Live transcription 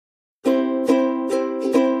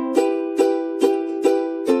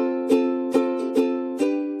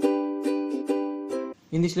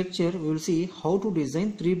In this lecture, we will see how to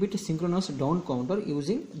design 3-bit synchronous down counter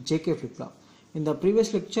using JK flip-flop. In the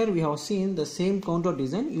previous lecture, we have seen the same counter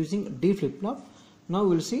design using D flip-flop. Now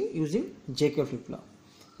we will see using JK flip-flop.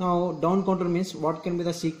 Now down counter means what can be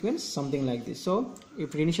the sequence? Something like this. So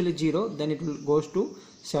if initially 0, then it will goes to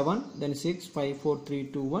 7, then 6, 5, 4, 3,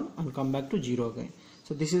 2, 1 and come back to 0 again.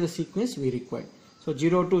 So this is the sequence we require. So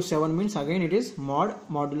 0 to 7 means again it is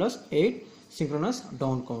modulus 8 synchronous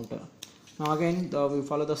down counter. Now again we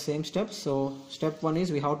follow the same steps. So step 1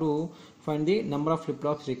 is we have to find the number of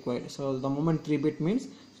flip-flops required. So the moment 3-bit means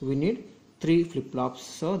we need 3 flip-flops.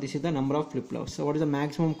 So this is the number of flip-flops. So what is the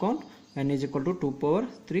maximum count? N is equal to 2 power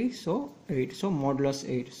 3, so 8. So modulus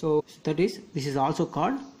 8. So that is, this is also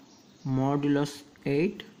called modulus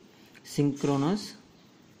 8 synchronous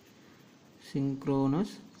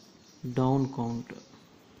down counter,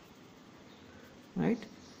 right?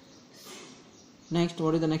 Next,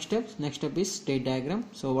 what is the next step? Next step is state diagram.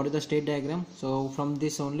 So what is the state diagram? So from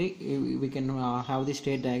this only we can have the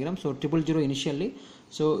state diagram. So 000 initially,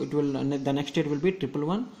 so it will, the next state will be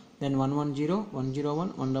 111, then 110, 101,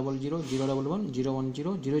 100, 011,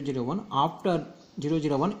 010, 001. After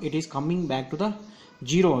 001 it is coming back to the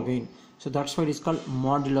 0 again. So that's why it is called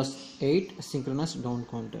modulus 8 synchronous down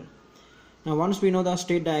counter. Now once we know the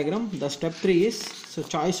state diagram, the step 3 is so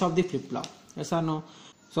choice of the flip-flop. Yes or no?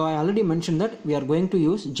 So I already mentioned that we are going to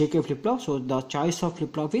use JK flip-flop. So the choice of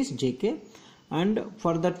flip-flop is JK, and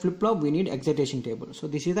for that flip-flop we need excitation table. So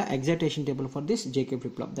this is the excitation table for this JK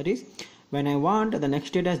flip-flop. That is, when I want the next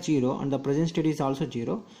state as 0 and the present state is also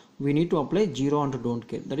 0, we need to apply 0 and don't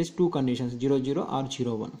care. That is two conditions, 0 0 or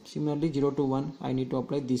 0 1. Similarly 0 to 1 I need to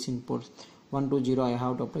apply these inputs, 1 to 0 I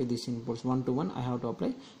have to apply these inputs, 1 to 1 I have to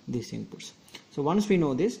apply these inputs. So once we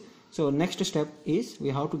know this, so next step is we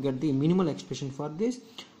have to get the minimal expression for this,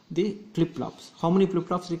 the flip-flops. How many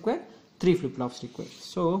flip-flops required? 3 flip-flops required.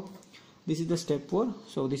 So this is the step 4.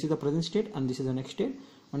 So this is the present state and this is the next state,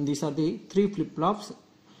 and these are the 3 flip-flops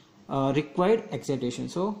required excitation.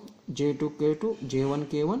 So J2 K2, J1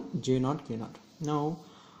 K1, J0 K0. Now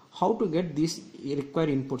how to get these required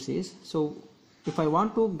inputs is, so if I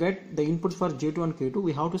want to get the inputs for J2 and K2,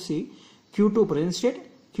 we have to see Q2 present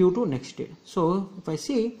state, Q2 next state. So if I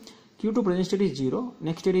see Q2 present state is 0,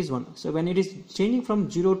 next state is 1. So when it is changing from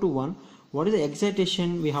 0 to 1, what is the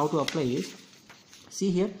excitation we have to apply is, see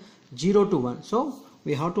here, 0 to 1. So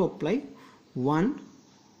we have to apply 1,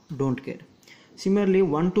 don't care. Similarly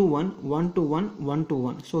 1 to 1, 1 to 1, 1 to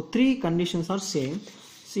 1. So 3 conditions are same.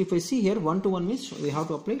 So if I see here 1 to 1 means we have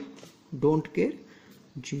to apply don't care,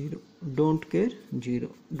 0, don't care, 0,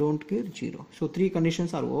 don't care, 0. So 3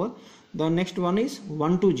 conditions are over. The next one is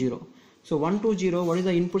 1 to 0. So 1 to 0, what is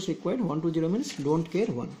the inputs required? 1 to 0 means don't care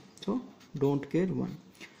 1. So don't care 1.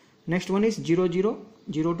 Next one is 0 0,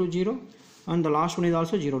 0 to 0, and the last one is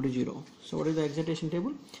also 0 to 0. So what is the excitation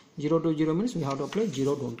table? 0 to 0 means we have to apply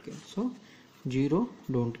 0 don't care. So 0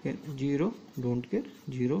 don't care, 0 don't care,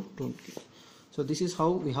 0 don't care. So this is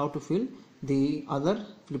how we have to fill the other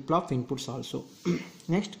flip-flop inputs also.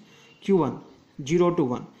 Next, Q1, 0 to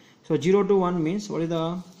 1. So 0 to 1 means what is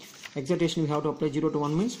the excitation we have to apply? 0 to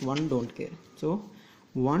 1 means 1 don't care. So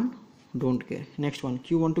 1 don't care. Next one,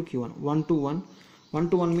 Q1 to Q1, 1 to 1. 1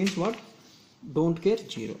 to 1 means what? Don't care,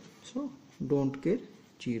 0. So don't care,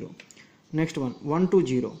 0. Next one, 1 to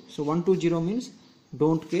 0. So 1 to 0 means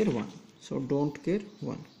don't care 1. So don't care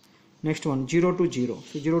 1. Next one, 0 to 0.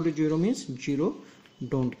 So 0 to 0 means 0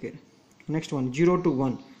 don't care. Next one, 0 to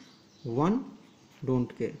 1. 1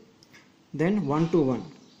 don't care. Then 1 to 1.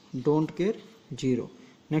 Don't care 0.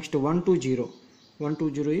 Next 1 to 0. 1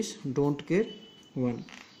 to 0 is don't care 1.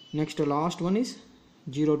 Next last one is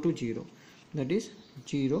 0 to 0. That is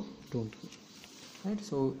 0 don't care. Right.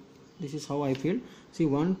 So this is how I feel. See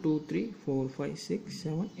 1, 2, 3, 4, 5, 6,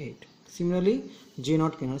 7, 8. Similarly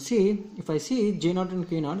J0 K0. See if I see J0 and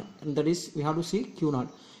K0, that is we have to see Q0.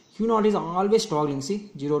 Q0 is always toggling. See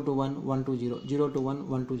 0 to 1, 1 to 0, 0 to 1,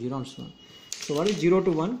 1 to 0 and so on. So what is 0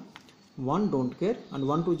 to 1? 1 don't care, and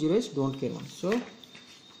 1 to 0 is don't care 1. So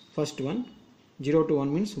first one, 0 to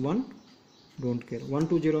 1 means 1 don't care, 1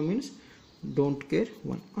 to 0 means don't care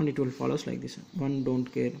 1, and it will follows like this: 1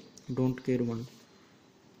 don't care 1,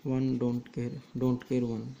 1 don't care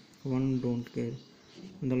 1, 1 don't care,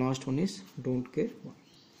 and the last one is don't care 1.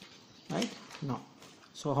 Right now,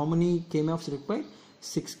 so how many K-maps required?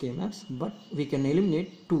 6 K-maps, but we can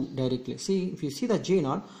eliminate 2 directly. See, if you see the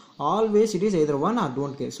J0, always it is either 1 or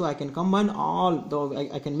don't care. So I can combine all,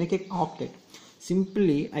 I can make an octet.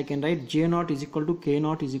 Simply I can write J0 is equal to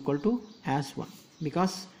K0 is equal to as 1,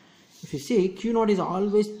 because if you see Q0 is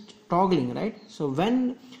always toggling, right? So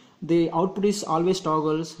when the output is always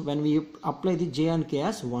toggles when we apply the j and k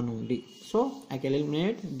as 1 only. So I can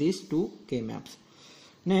eliminate these two k maps.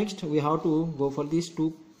 Next we have to go for these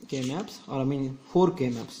two k maps, or I mean 4 k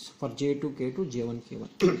maps for j2 k2 j1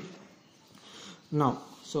 k1. Now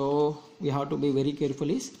so we have to be very careful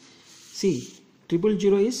is, see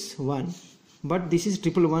 000 is 1, but this is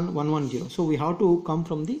 111 110, so we have to come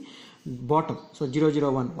from the bottom. So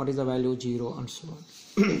 001, what is the value? 0 and so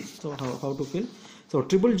on. So how to fill? So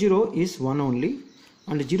 000 is 1 only,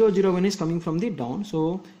 and 001 is coming from the down.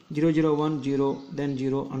 So 001 0, then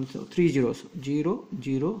 0, and so 3 zeros, 0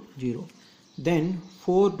 0 0, then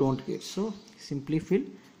 4 don't care. So simply fill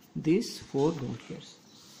these 4 don't cares,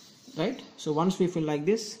 right? So once we fill like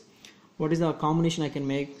this, what is the combination I can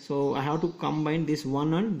make? So I have to combine this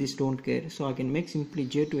 1 and this don't care. So I can make simply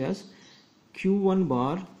j2 as q1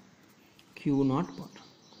 bar q0 bar.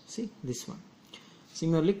 See this one.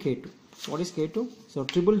 Similarly k2. What is k2? So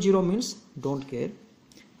 000 means don't care,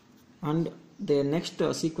 and the next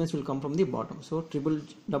sequence will come from the bottom. So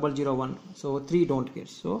 001, so 3 don't care.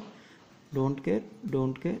 So don't care,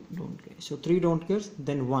 don't care, don't care. So 3 don't cares,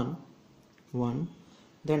 then 1 1,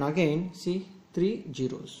 then again see 3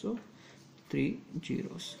 zeros. So 3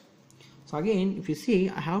 zeros. So again if you see,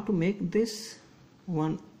 I have to make this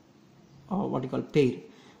one what you call pair.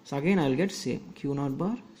 So again I will get same q0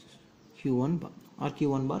 bar q1 bar, or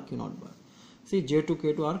q1 bar q0 bar. See j2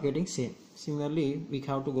 k2 are getting same. Similarly we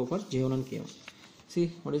have to go for j1 and k1.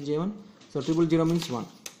 See what is j1? So 000 means 1,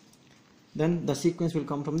 then the sequence will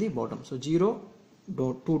come from the bottom. So 0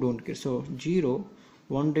 2 don't care. So 0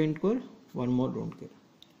 1 don't care, 1 more don't care,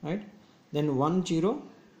 right? Then 1 0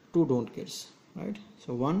 2 don't cares, right?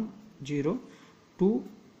 So 1 0 2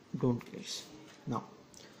 don't cares. Now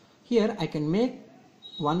here I can make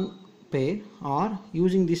one pair, or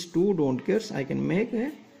using these 2 don't cares I can make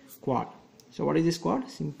a quad. So what is this quad?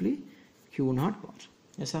 Simply q0 bar.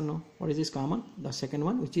 Yes or no? What is this common? The second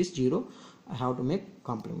one, which is 0, I have to make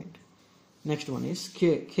complement. Next one is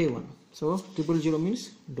k1. So 000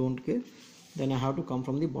 means don't care, then I have to come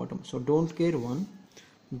from the bottom. So don't care 1,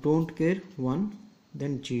 don't care 1,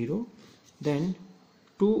 then 0, then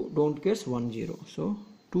 2 don't cares 1 0. So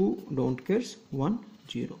 2 don't cares 1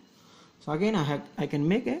 0. So again I can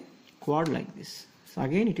make a quad like this. So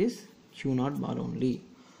again it is q0 bar only.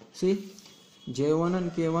 See j1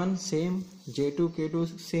 and k1 same, j2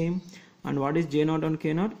 k2 same, and what is j0 and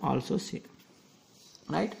k0 also same,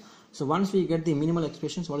 right? So once we get the minimal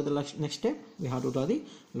expressions, what is the next step? We have to draw the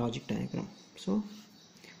logic diagram. So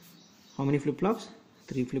how many flip-flops?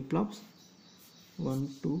 3 flip-flops. 1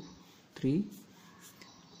 2 3.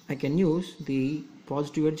 I can use the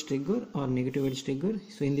positive edge trigger or negative edge trigger.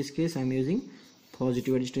 So in this case I am using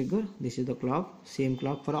positive edge trigger. This is the clock, same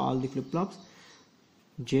clock for all the flip-flops.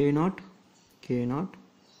 j0 k0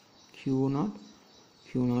 q0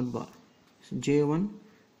 q0 bar. So j1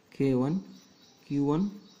 k1 q1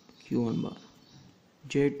 q1 bar,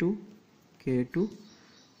 j2 k2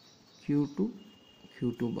 q2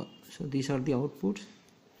 q2 bar. So these are the outputs.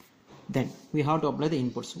 Then we have to apply the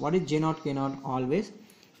inputs. What is j0 k0? Always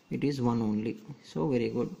it is 1 only. So very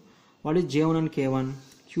good. What is j1 and k1?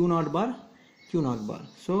 q0 bar q0 bar.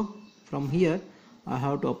 So from here I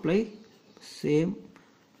have to apply same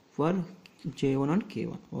for j1 and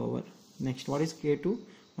k1 over. Next what is k2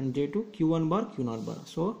 and j2? q1 bar q0 bar.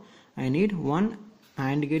 So I need one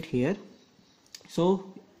AND gate here.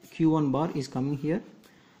 So q1 bar is coming here,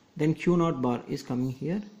 then q0 bar is coming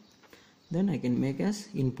here, then I can make as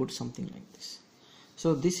input something like this.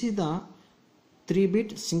 So this is the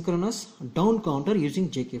 3-bit synchronous down counter using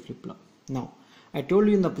JK flip-flop. Now I told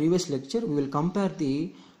you in the previous lecture we will compare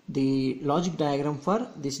the logic diagram for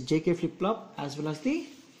this JK flip-flop as well as the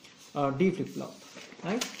D flip-flop,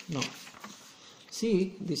 right? Now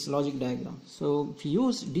see this logic diagram. So if you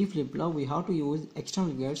use D flip-flop, we have to use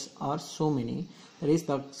external gates are so many, that is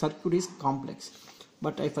the circuit is complex.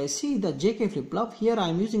 But if I see the JK flip-flop, here I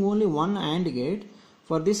am using only one AND gate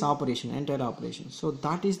for this operation, entire operation. So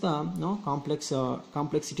that is the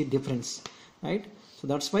complexity difference, right? So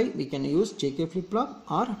that's why we can use JK flip-flop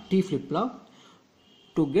or T flip-flop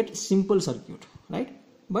to get simple circuit, right?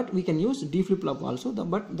 But we can use D flip-flop also,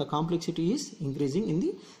 but the complexity is increasing in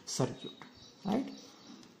the circuit, right?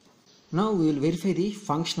 Now we will verify the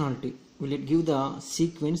functionality. Will it give the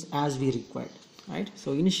sequence as we required, right?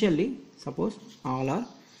 So initially suppose all are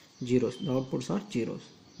zeros, the outputs are zeros.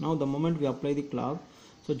 Now the moment we apply the clock,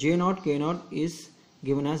 so J0 K0 is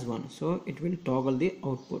given as 1, so it will toggle the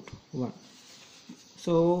output 1.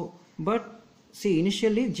 So but see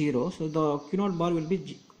initially 0, so the Q0 bar will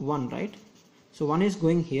be 1, right? So 1 is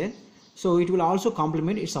going here, so it will also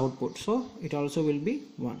complement its output, so it also will be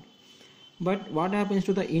 1. But what happens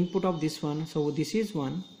to the input of this one? So this is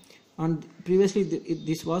 1 and previously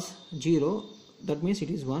this was 0, that means it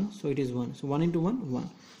is 1, so it is 1, so 1 into 1 1.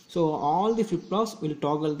 So all the flip-flops will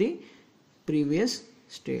toggle the previous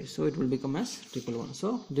state, so it will become as 111.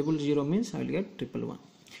 So 000 means I will get 111.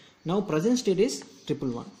 Now present state is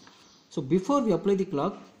 111. So before we apply the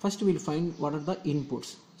clock, first we will find what are the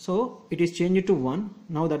inputs. So it is changed to 1,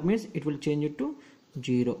 now that means it will change it to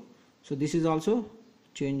 0. So this is also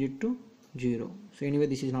change it to 0. So anyway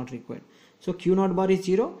this is not required. So Q0 bar is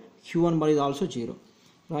 0, Q1 bar is also 0,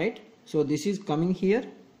 right? So this is coming here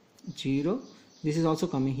 0, this is also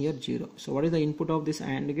coming here 0. So what is the input of this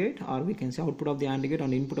AND gate, or we can say output of the AND gate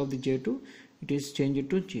and input of the J2? It is changed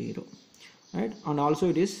to 0, right? And also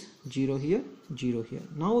it is 0 here, 0 here.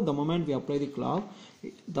 Now the moment we apply the clock,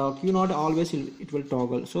 the Q0 always it will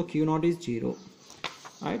toggle. So Q0 is 0,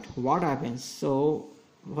 right? What happens? So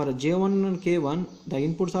for J1 and K1 the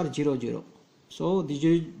inputs are 0 0. So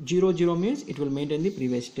the 0 0 means it will maintain the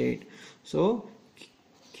previous state. So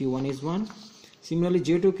Q1 is 1. Similarly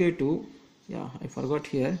J2 K2, yeah, I forgot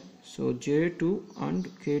here. So J2 and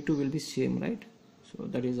K2 will be same, right? So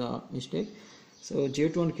that is a mistake. So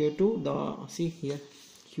J2 and K2, the see here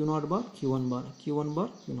Q0 bar, Q1 bar, Q1 bar,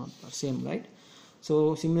 Q0 bar, same, right?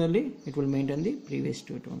 So similarly it will maintain the previous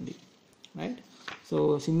state only, right?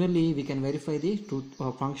 So similarly we can verify the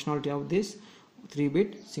functionality of this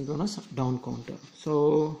 3-bit synchronous down counter.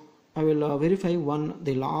 So I will verify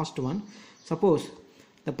the last one. Suppose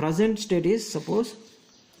the present state is, suppose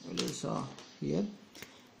here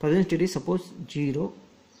present state is suppose 0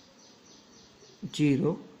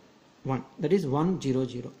 0 1, that is 1 0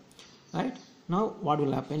 0, right? Now what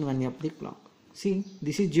will happen when we apply the clock? See,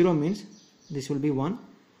 this is 0 means this will be 1,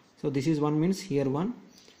 so this is 1 means here 1,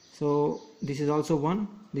 so this is also 1,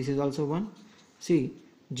 this is also 1. See,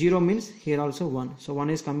 0 means here also 1, so 1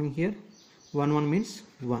 is coming here, 1 1 means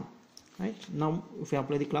 1, right? Now if we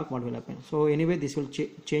apply the clock, what will happen? So anyway this will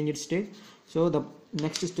change its state. So the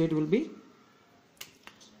next state will be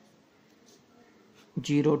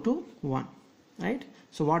 0 to 1, right?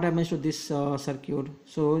 So what happens to this circuit?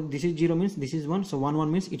 So this is 0 means this is 1, so 1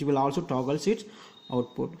 1 means it will also toggle its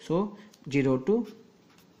output. So 0 to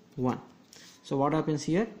 1. So what happens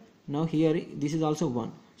here? Now here this is also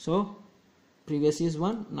 1, so previous is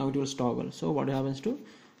 1, now it will toggle. So what happens to,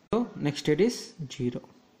 so next state is 0.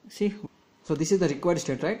 See, so this is the required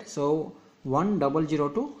state, right? So 1 0 0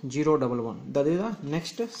 to 0 1 1, that is the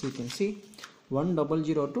next sequence. See, 1 0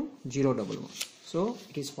 0 to 0 1 1. So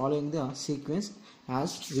it is following the sequence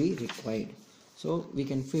as we required. So we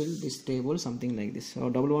can fill this table something like this. So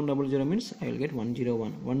 1 1 0 0 means I will get 1 0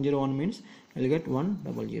 1, 1 0 1 means I will get 1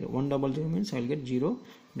 0 0, 1 0 0 means I will get 0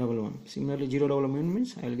 1 1. Similarly 0 1 1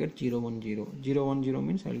 means I will get 0 1 0, 0 1 0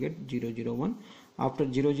 means I will get 0 0 1.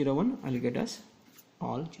 After 0 0 1 I will get as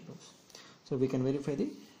all zeros. So we can verify the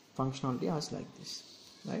functionality as like this,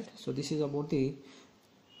 right? So this is about the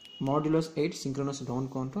modulus 8 synchronous down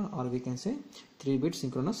counter, or we can say 3-bit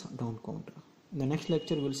synchronous down counter. In the next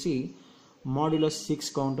lecture we will see modulus 6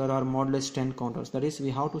 counter or modulus 10 counters, that is we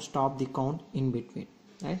have to stop the count in between,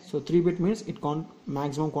 right? So 3-bit means it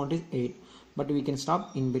maximum count is 8, but we can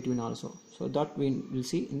stop in between also. So that we will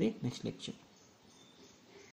see in the next lecture.